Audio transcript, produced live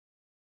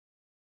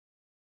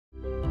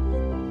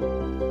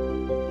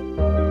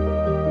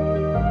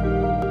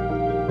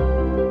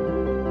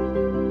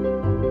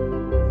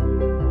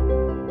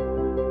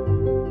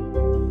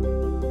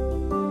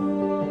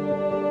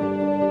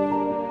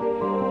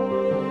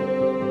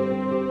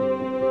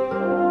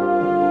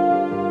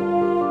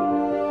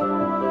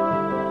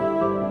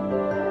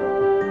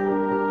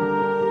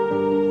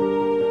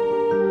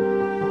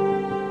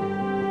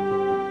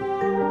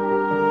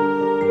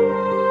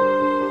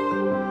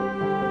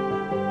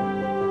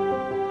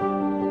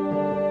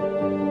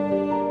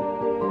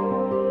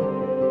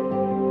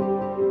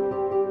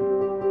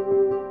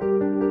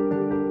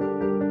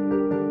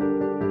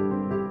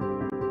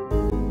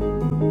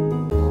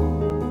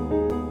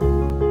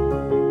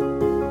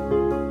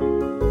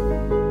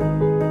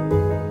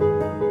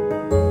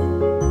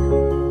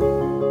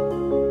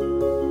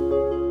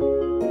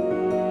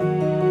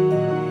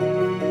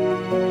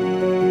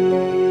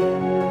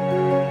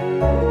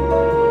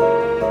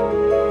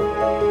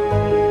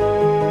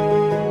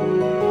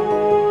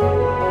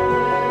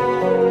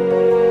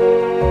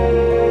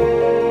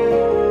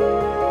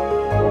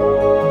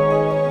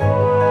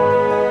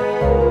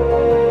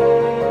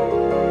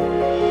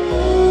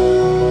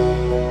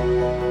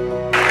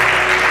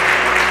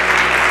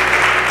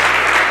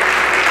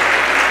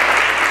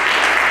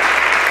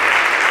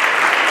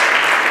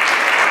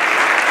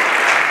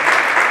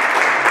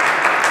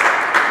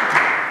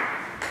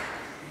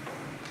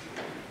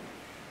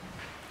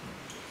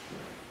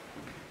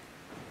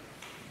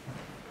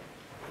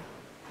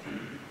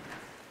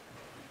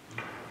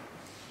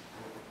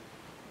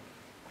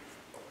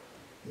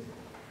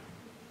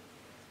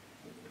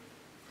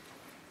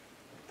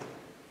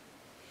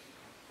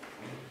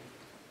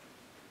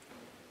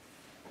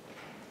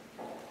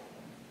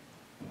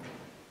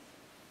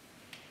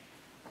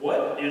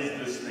what is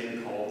this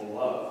thing called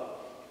love?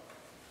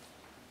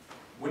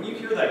 When you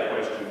hear that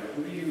question,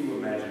 who do you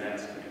imagine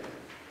asking it?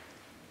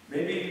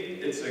 Maybe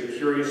it's a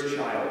curious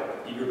child,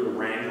 eager to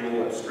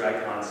wrangle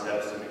abstract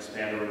concepts and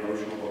expand their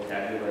emotional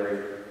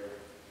vocabulary.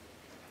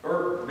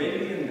 Or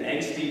maybe an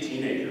angsty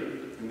teenager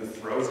in the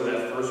throes of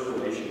that first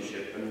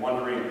relationship and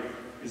wondering,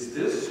 is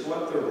this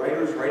what the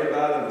writers write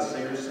about and the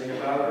singers sing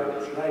about,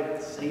 or should I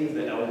save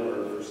the L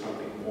word for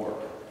something more?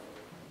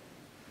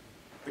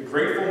 The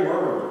grateful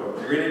murmur of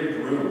a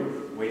grinning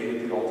groom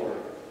waiting at the altar.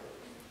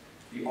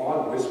 The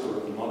awed whisper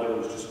of a mother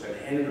who's just been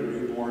handed her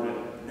newborn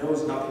and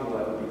knows nothing will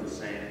ever be the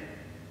same.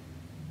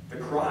 The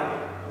cry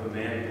of a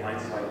man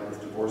blindsided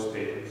with divorce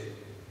papers.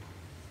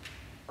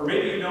 Or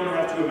maybe you don't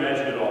have to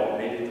imagine it all.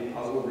 Maybe the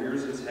puzzle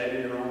rears its head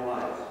in your own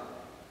lives.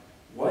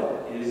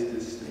 What is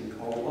this thing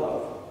called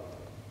love?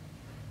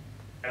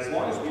 As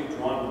long as we've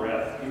drawn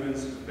breath,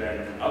 humans have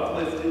been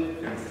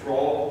uplifted,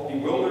 enthralled,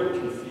 bewildered,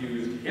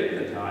 confused,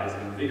 hypnotized,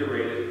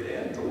 invigorated,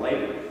 and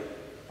delighted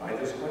by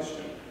this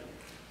question.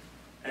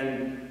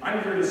 And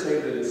I'm here to say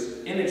that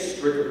it's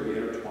inextricably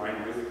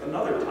intertwined with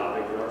another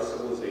topic that our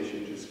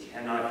civilization just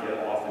cannot get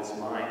off its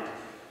mind.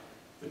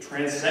 The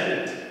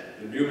transcendent,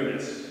 the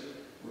numinous,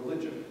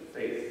 religion,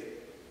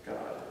 faith,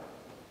 God.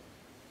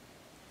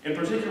 In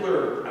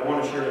particular, I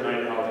want to share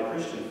tonight how the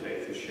Christian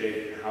faith has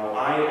shaped how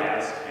I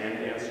ask and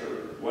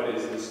answer, what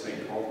is this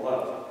thing called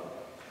love?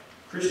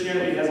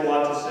 Christianity has a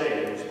lot to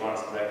say in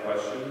response to that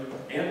question,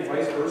 and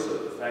vice versa.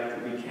 The fact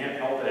that we can't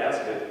help but ask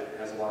it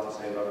has a lot to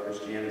say about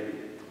Christianity.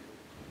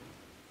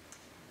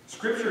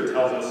 Scripture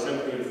tells us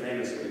simply and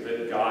famously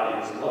that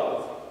God is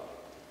love.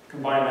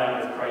 Combine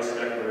that with Christ's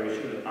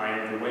declaration that I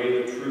am the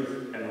way, the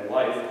truth, and the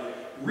life.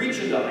 Reach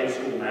into high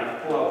school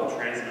math, pull out the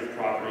transitive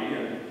property,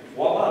 and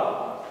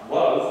voila!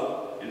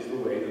 Love is the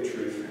way, the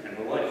truth, and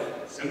the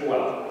life. Simple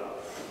algebra.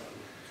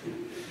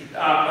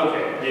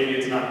 Okay, maybe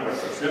it's not quite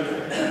so simple.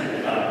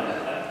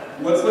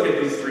 Let's look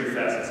at these three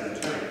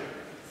facets in turn.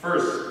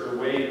 First, the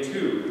way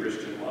to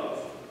Christian love.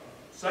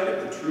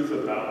 Second, the truth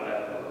about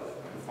that love.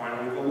 And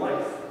finally, the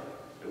life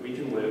that we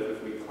can live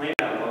if we claim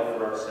that love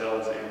for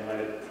ourselves and let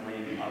it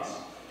claim us.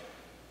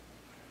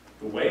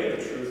 The way, the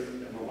truth,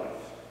 and the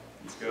life.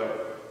 Let's go.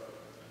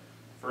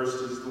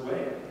 First is the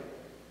way.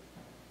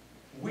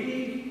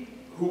 We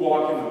who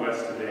walk in the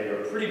West today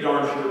are pretty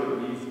darn sure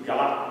that we've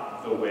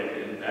got the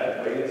way, and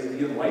that way is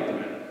the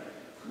Enlightenment.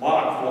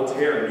 Locke,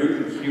 Voltaire,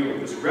 Newton, Hume,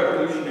 this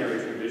revolutionary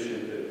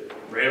tradition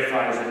that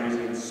reifies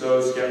reason,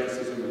 sows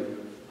skepticism,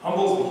 and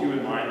humbles the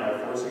human mind by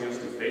forcing us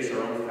to face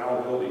our own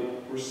fallibility.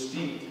 We're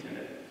steeped in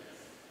it.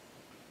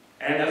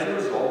 And as a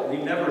result, we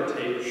never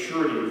take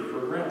surety for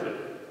granted.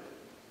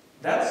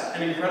 That's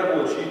an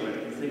incredible achievement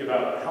if you think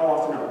about how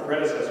often our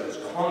predecessors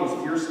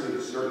clung fiercely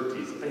to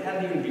certainties that they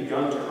hadn't even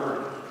begun to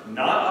earn.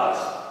 Not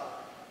us.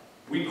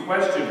 We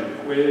question and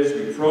quiz,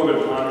 we probe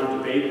and ponder,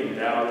 debate and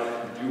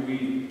doubt. Do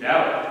we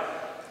doubt?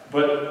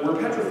 But we're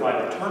petrified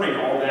of turning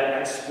all that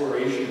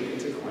exploration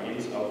into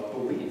claims of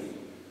belief.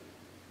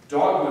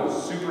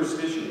 Dogmas,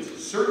 superstitions,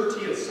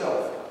 certainty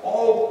itself,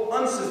 all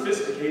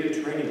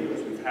unsophisticated training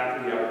wheels we've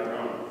happily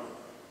outgrown.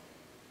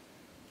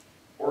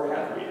 Or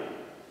have we?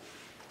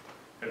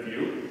 Have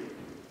you?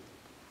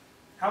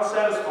 How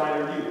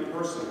satisfied are you,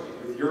 personally,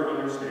 with your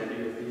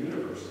understanding of the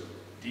universe?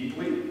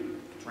 Deeply?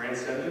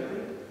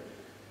 Transcendently?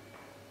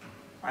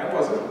 I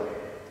wasn't.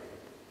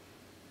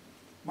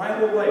 My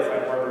whole life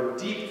I harbored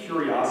deep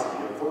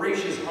curiosity, a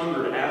voracious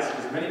hunger to ask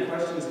as many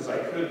questions as I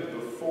could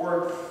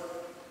before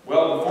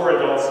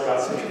adults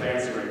got sick of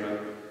answering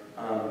them.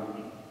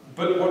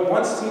 But what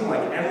once seemed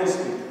like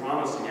endlessly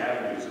promising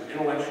avenues of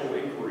intellectual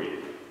inquiry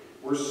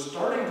were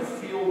starting to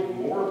feel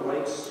more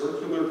like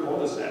circular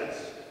cul-de-sacs,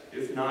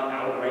 if not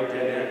outright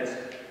dead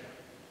ends.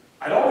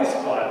 I'd always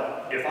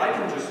thought, if I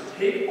can just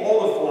take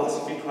all the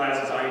philosophy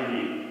classes I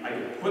need, I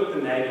can put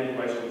the nagging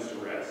questions to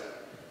rest.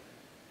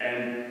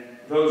 And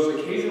those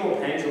occasional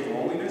pangs of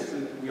loneliness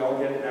that we all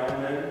get now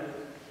and then,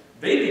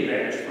 they'd be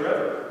banished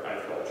forever, I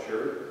felt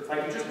sure. If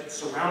I could just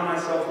surround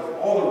myself with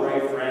all the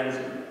right friends,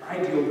 an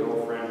ideal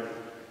girlfriend.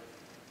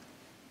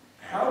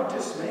 How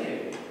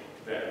dismaying,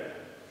 then,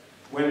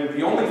 when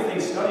the only thing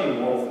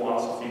studying moral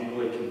philosophy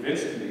really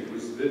convinced me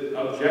was that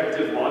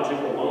objective logic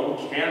alone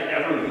can't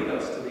ever lead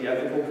us to the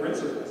ethical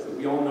principles that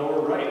we all know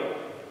are right.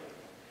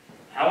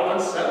 How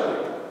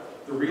unsettling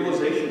the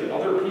realization that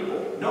other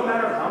people, no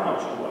matter how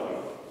much you love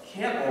them,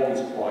 can't always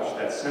quash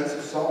that sense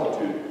of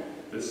solitude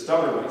that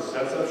stubbornly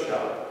sets up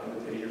shop in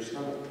the pit of your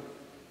stomach.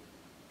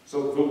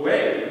 So the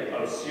way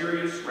of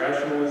serious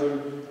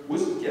rationalism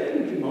was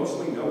getting me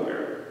mostly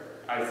nowhere.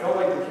 I felt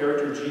like the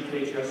character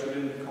G.K.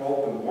 Chesterton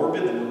called the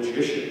morbid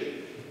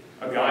logician,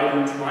 a guy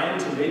who, trying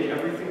to make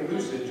everything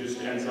lucid, just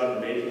ends up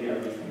making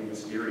everything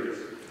mysterious.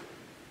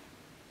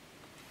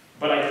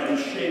 But I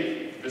couldn't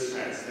shake the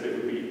sense that it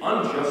would be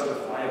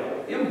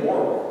unjustifiable,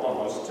 immoral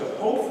almost, to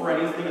hope for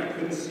anything I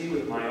couldn't see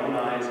with my own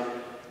eyes,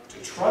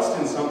 to trust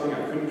in something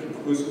I couldn't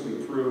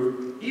conclusively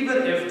prove, even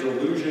if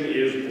delusion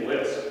is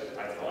bliss,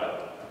 I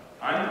thought.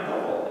 I'm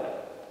above all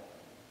that.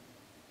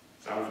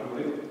 Sound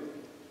familiar?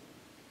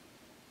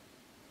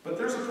 But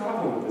there's a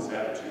problem this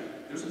attitude.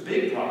 There's a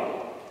big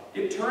problem.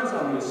 It turns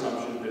on the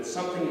assumption that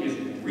something is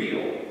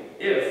real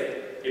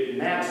if it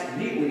maps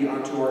neatly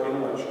onto our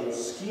intellectual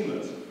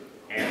schemas,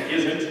 and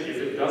isn't if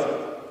it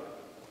doesn't.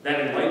 That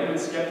enlightenment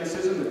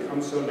skepticism that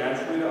comes so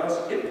naturally to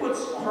us, it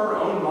puts our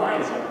own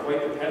minds on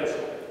quite the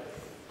pedestal.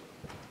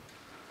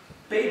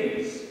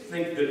 Babies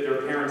think that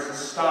their parents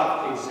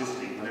stop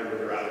existing whenever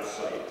they're out of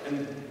sight,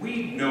 and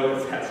we know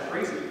that that's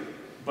crazy.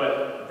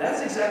 But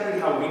that's exactly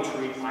how we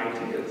treat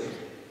ideas.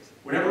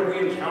 Whenever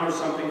we encounter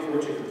something for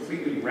which a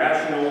completely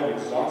rational and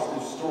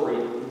exhaustive story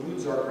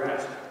eludes our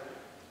grasp,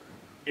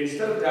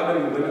 instead of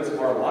doubting the limits of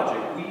our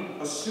logic,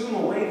 we assume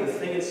away the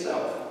thing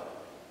itself.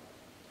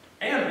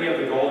 And we have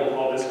the gall to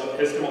call this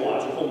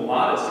epistemological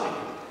modesty.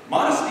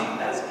 Modesty,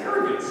 that's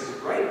arrogance,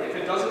 right? If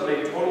it doesn't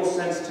make total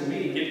sense to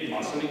me, it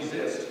mustn't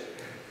exist.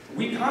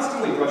 We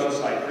constantly brush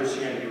aside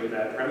Christianity with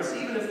that premise,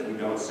 even if we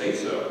don't say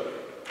so.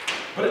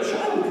 But a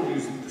child could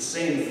use the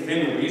same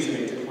thin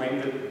reasoning to claim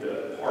that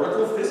the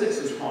particle physics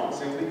is wrong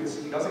simply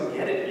because he doesn't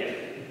get it yet.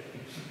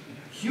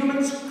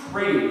 Humans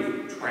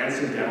crave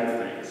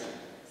transcendental things,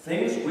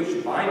 things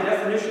which by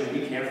definition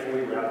we can't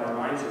fully wrap our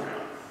minds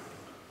around.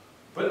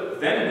 But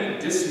then we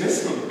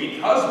dismiss them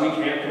because we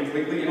can't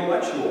completely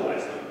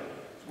intellectualize them.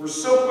 We're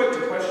so quick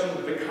to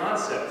question the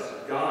concepts,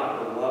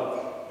 God or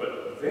love,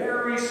 but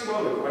very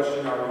slow to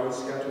question our own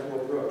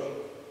skeptical approach.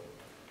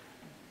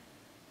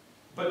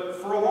 But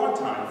for a long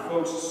time,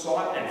 folks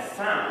sought and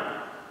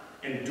found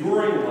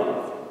enduring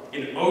love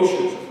in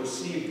oceans of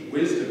received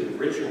wisdom and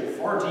ritual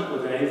far deeper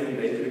than anything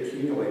they could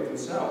accumulate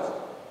themselves.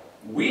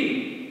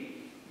 We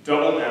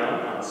double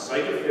down on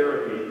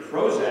psychotherapy,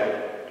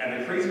 Prozac,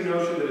 and the crazy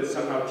notion that it's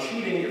somehow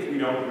cheating if we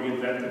don't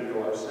reinvent the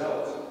wheel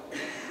ourselves.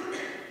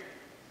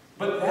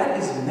 But that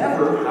is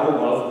never how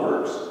love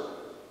works.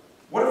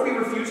 What if we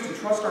refuse to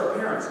trust our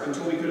parents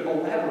until we could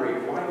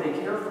elaborate why they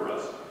care for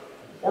us?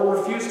 Or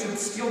refuse to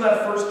steal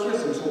that first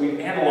kiss until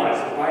we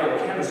analyze the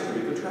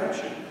biochemistry of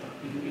attraction?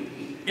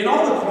 In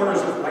all the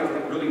corners of life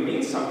that really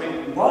mean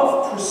something,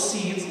 love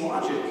precedes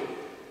logic.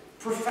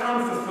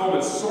 Profound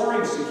fulfillment,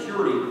 soaring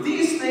security,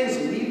 these things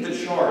lead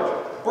the charge,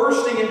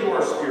 bursting into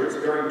our spirits,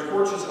 bearing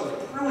torches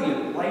of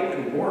brilliant light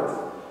and warmth.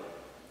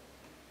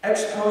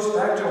 Ex post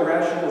facto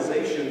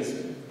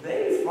rationalizations,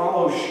 they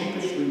follow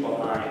sheepishly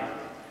behind.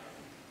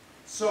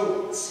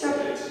 So,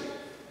 skeptics,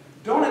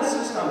 don't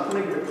insist on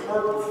putting the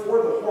cart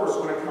before the horse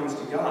when it comes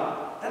to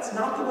God. That's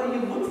not the way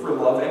you look for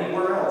love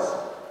anywhere else.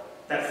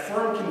 That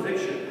firm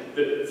conviction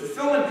that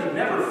fulfillment could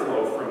never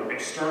flow from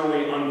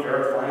externally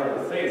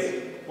unverifiable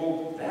faith,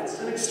 well, that's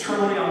an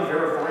externally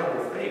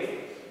unverifiable faith.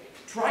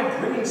 Try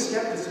bringing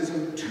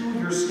skepticism to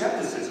your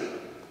skepticism.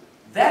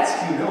 That's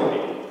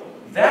humility.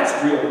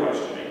 That's real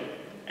questioning.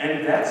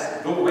 And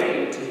that's the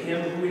way to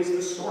Him who is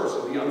the source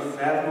of the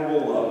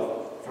unfathomable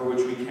love for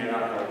which we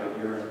cannot help but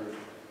yearn.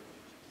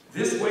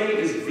 This way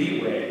is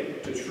the way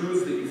to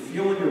truths that you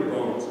feel in your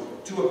bones,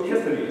 to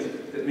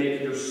epiphanies that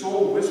make your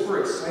soul whisper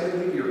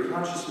excitedly to your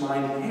conscious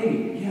mind,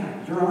 hey,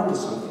 yeah, you're onto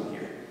something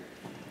here.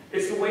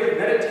 It's the way of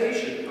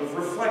meditation, of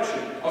reflection,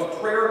 of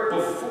prayer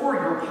before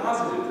you're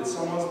positive that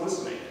someone's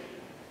listening.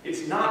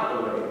 It's not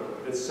a way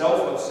that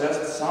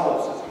self-obsessed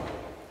solipsism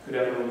could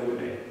ever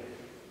illuminate.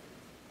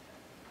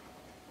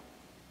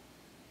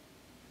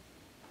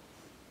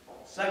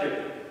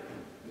 Second,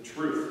 the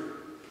truth.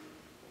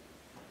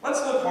 Let's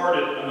look hard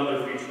at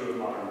another feature of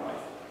modern life.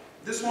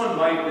 This one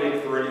might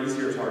make for an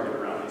easier target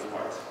around these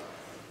parts.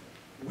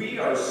 We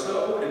are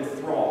so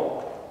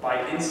enthralled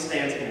by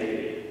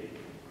instantaneity.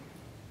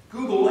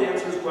 Google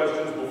answers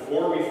questions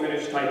before we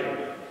finish typing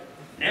them.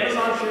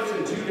 Amazon ships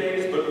in 2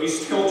 days, but we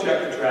still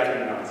check the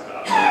tracking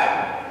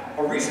nonstop.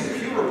 A recent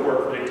Pew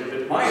report predicted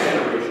that my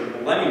generation,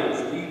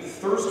 millennials, we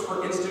thirst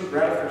for instant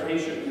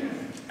gratification.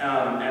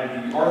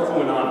 And the article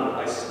went on, but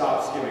I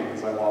stopped skimming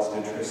because I lost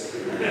interest.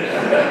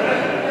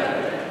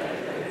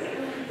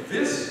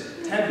 This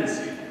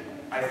tendency,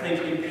 I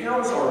think,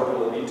 imperils our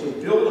ability to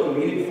build a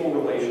meaningful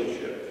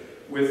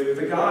relationship with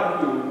the God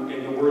who,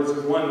 in the words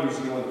of one New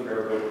Zealand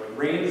prayer book,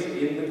 reigns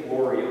in the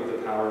glory of the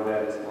power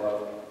that is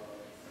love.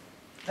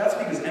 That's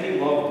because any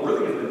love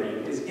worthy of the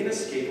name is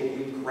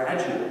inescapably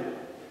gradual.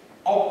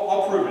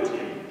 I'll prove it to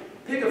you.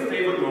 Pick a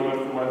favorite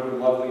moment from one of your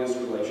loveliest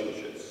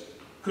relationships.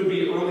 Could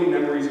be early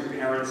memories of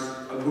parents,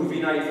 a movie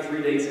night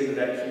 3 dates into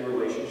that key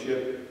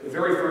relationship, the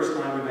very first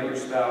time you met your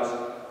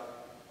spouse.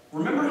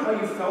 Remember how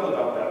you felt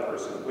about that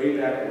person way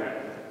back when.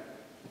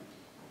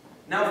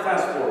 Now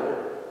fast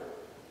forward.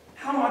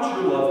 How much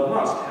your love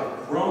must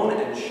have grown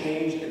and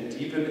changed and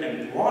deepened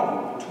and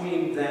broadened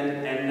between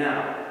then and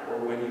now, or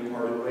when you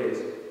parted ways.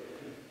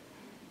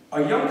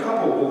 A young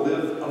couple will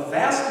live a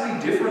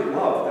vastly different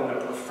love than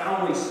the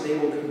profoundly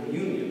stable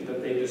communion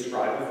that they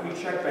describe if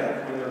we check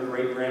back when they're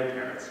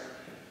great-grandparents.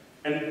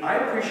 And I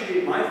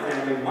appreciate my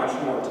family much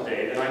more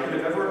today than I could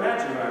have ever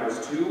imagined when I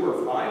was 2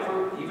 or 5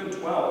 or even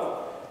 12.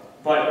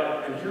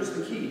 But, and here's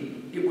the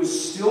key, it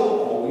was still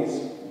always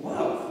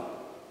love,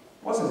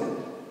 wasn't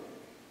it?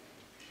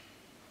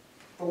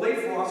 The late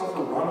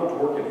philosopher Ronald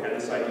Dworkin had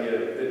this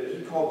idea that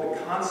he called the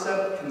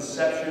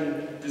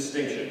concept-conception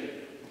distinction.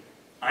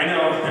 I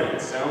know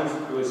it sounds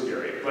really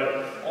scary,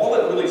 but all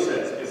it really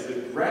says is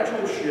that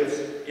gradual shifts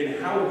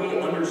in how we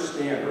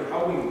understand or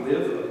how we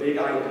live a big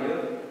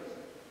idea,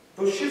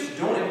 those shifts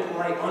don't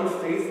imply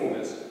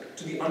unfaithfulness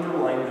to the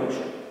underlying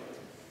notion.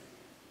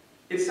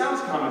 It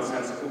sounds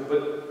commonsensical,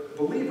 but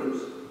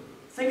believers,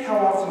 think how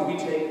often we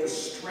take the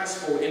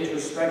stressful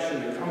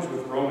introspection that comes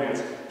with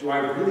romance, do I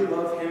really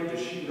love him,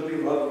 does she really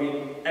love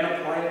me, and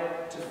apply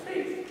it to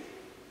faith.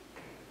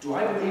 Do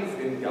I believe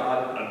in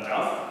God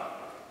enough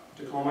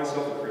to call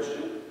myself a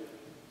Christian?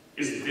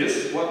 Is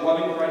this what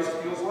loving Christ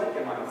feels like?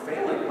 Am I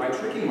failing? Am I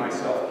tricking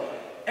myself?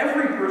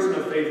 Every person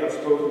of faith I've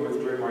spoken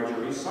with during my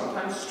journey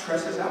sometimes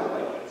stresses out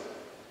like this.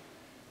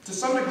 To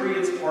some degree,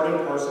 it's part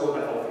and parcel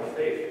of a healthy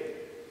faith.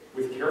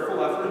 With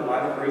careful effort and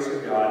by the grace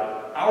of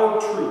God, our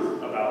truth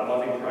about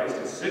loving Christ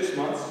in 6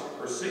 months,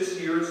 or 6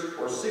 years,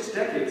 or 6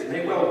 decades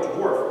may well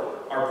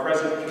dwarf our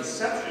present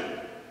conception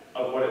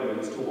of what it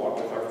means to walk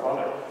with our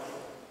Father.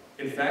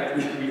 In fact,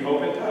 we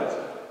hope it does.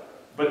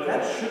 But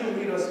that shouldn't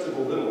lead us to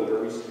belittle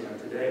where we stand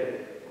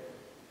today.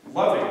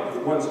 Loving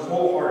with one's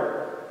whole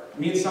heart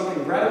means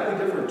something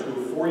radically different to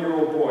a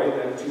 4-year-old boy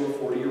than to a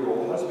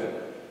 40-year-old husband.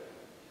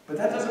 But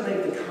that doesn't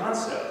make the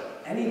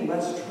concept any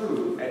less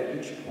true at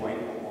each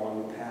point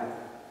along the path.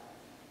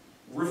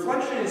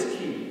 Reflection is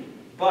key,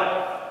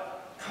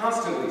 but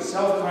constantly,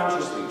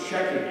 self-consciously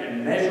checking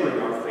and measuring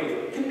our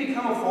faith can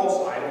become a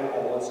false idol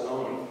all its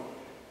own.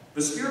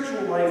 The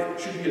spiritual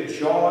life should be a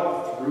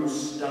jog through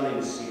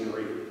stunning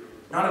scenery,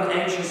 not an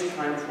anxious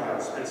time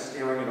trial spent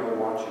staring at our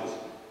watches.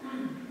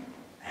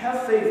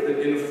 Have faith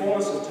that in the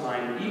fullness of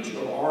time, each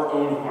of our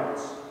own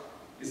hearts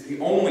is the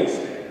only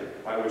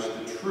standard by which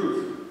the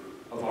truth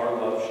of our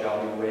love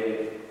shall be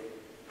weighed.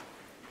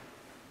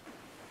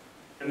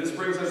 And this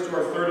brings us to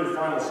our third and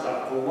final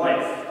stop, the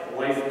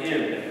life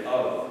in and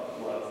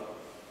of love.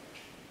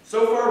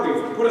 So far,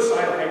 we've put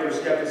aside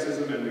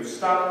hyper-skepticism and we've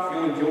stopped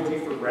feeling guilty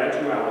for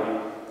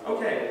graduality.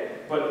 Okay,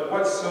 but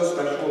what's so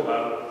special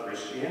about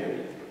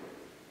Christianity?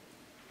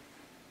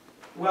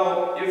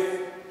 Well,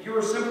 if you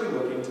are simply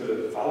looking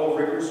to follow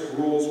rigorous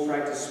rules,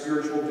 practice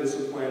spiritual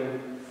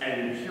discipline,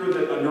 and hear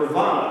that a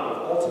nirvana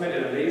of ultimate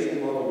and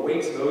amazing love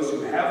awaits those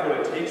who have what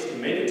it takes to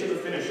make it to the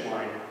finish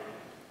line,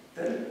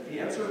 then the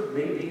answer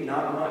may be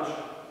not much.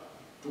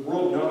 The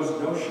world knows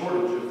no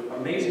shortage of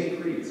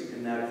amazing creeds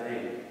in that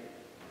vein.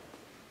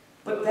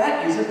 But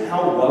that isn't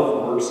how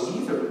love works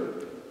either.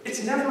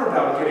 It's never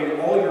about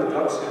getting all your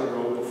ducks in a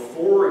row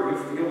before you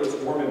feel its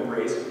warm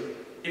embrace.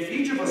 If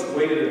each of us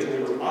waited until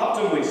we were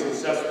optimally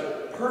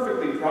successful,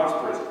 perfectly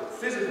prosperous,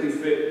 physically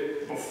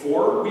fit,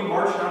 before we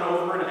marched on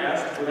over and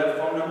asked for that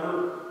phone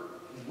number,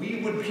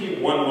 we would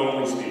be one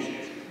lonely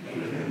species.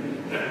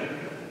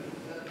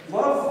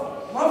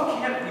 Love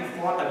can't be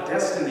thought a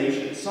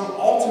destination, some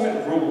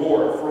ultimate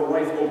reward for a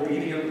life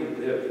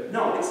obediently lived.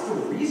 No, it's the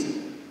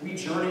reason we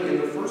journey in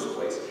the first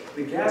place.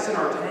 The gas in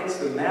our tanks,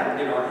 the map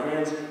in our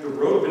hands, the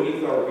road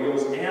beneath our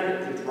wheels,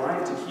 and the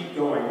drive to keep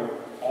going,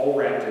 all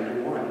wrapped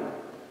into one.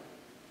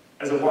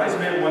 As a wise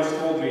man once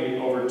told me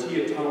over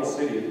tea at Tunnel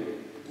City,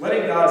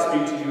 letting God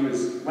speak to you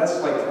is less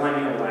like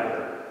climbing a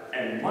ladder,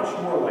 and much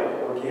more like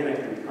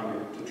organically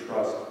coming to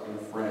trust in a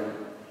friend.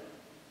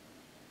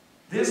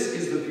 This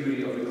is the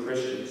beauty of the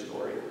Christian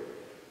story.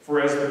 For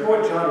as the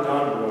poet John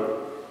Donne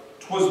wrote,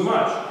 "'Twas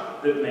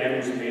much that man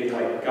was made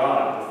like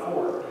God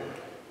before,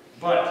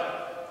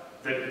 but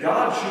that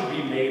God should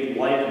be made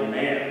like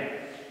man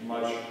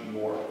much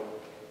more."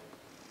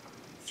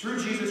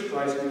 Through Jesus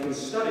Christ, we can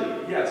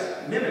study,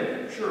 yes,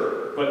 mimic,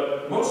 sure,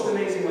 but most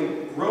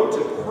amazingly, grow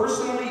to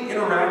personally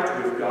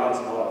interact with God's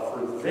love,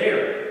 for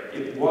there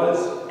it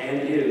was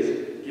and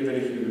is given a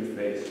human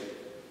face.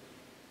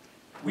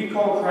 We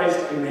call Christ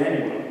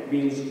Emmanuel,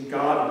 means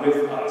God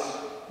with us,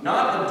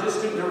 not a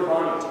distant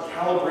nirvana to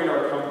calibrate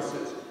our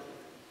compasses,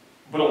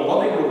 but a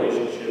loving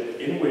relationship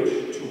in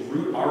which to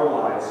root our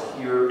lives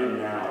here and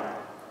now.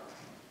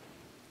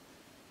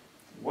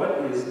 What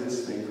is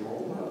this thing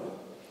called love?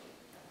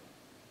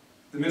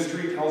 The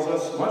mystery tells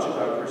us much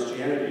about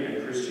Christianity,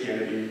 and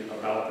Christianity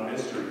about the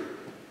mystery.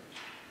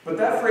 But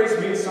that phrase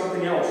means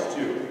something else,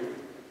 too.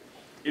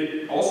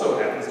 It also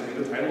happens to be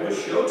the title of a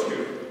show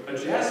tune, a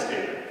jazz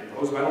standard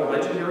composed by the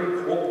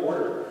legendary Cole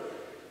Porter.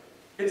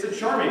 It's a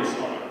charming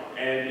song,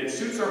 and it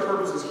suits our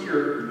purposes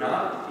here,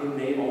 not in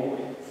name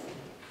only.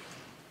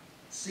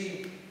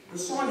 See, the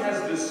song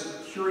has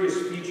this curious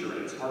feature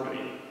in its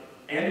harmony.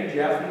 Andy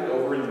Jaffe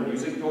over in the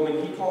music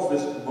building, he calls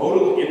this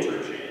modal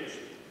interchange,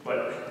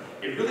 but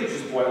it really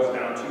just boils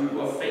down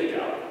to a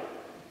fake-out.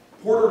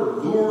 Porter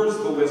lures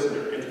the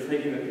listener into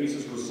thinking the piece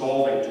is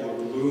resolving to a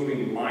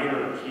gloomy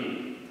minor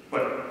key,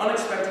 but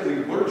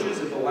unexpectedly lurches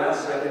at the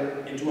last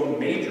second into a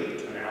major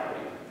tonality,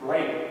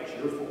 bright,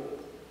 cheerful.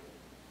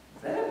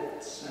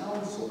 That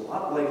sounds a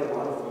lot like a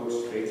lot of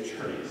folks' faith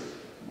journeys,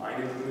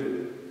 mine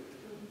included.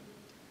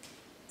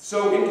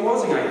 So in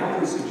closing, I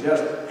humbly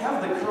suggest,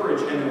 have the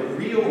courage and the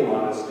real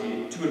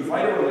modesty to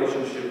invite a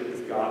relationship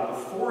with God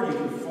before you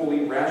can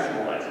fully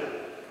rationalize it.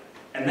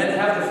 And then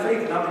have the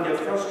faith not to get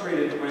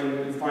frustrated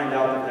when you find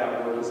out that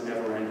that work is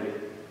never ending.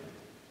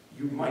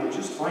 you might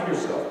just find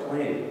yourself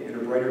playing in a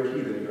brighter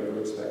key than you ever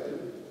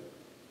expected.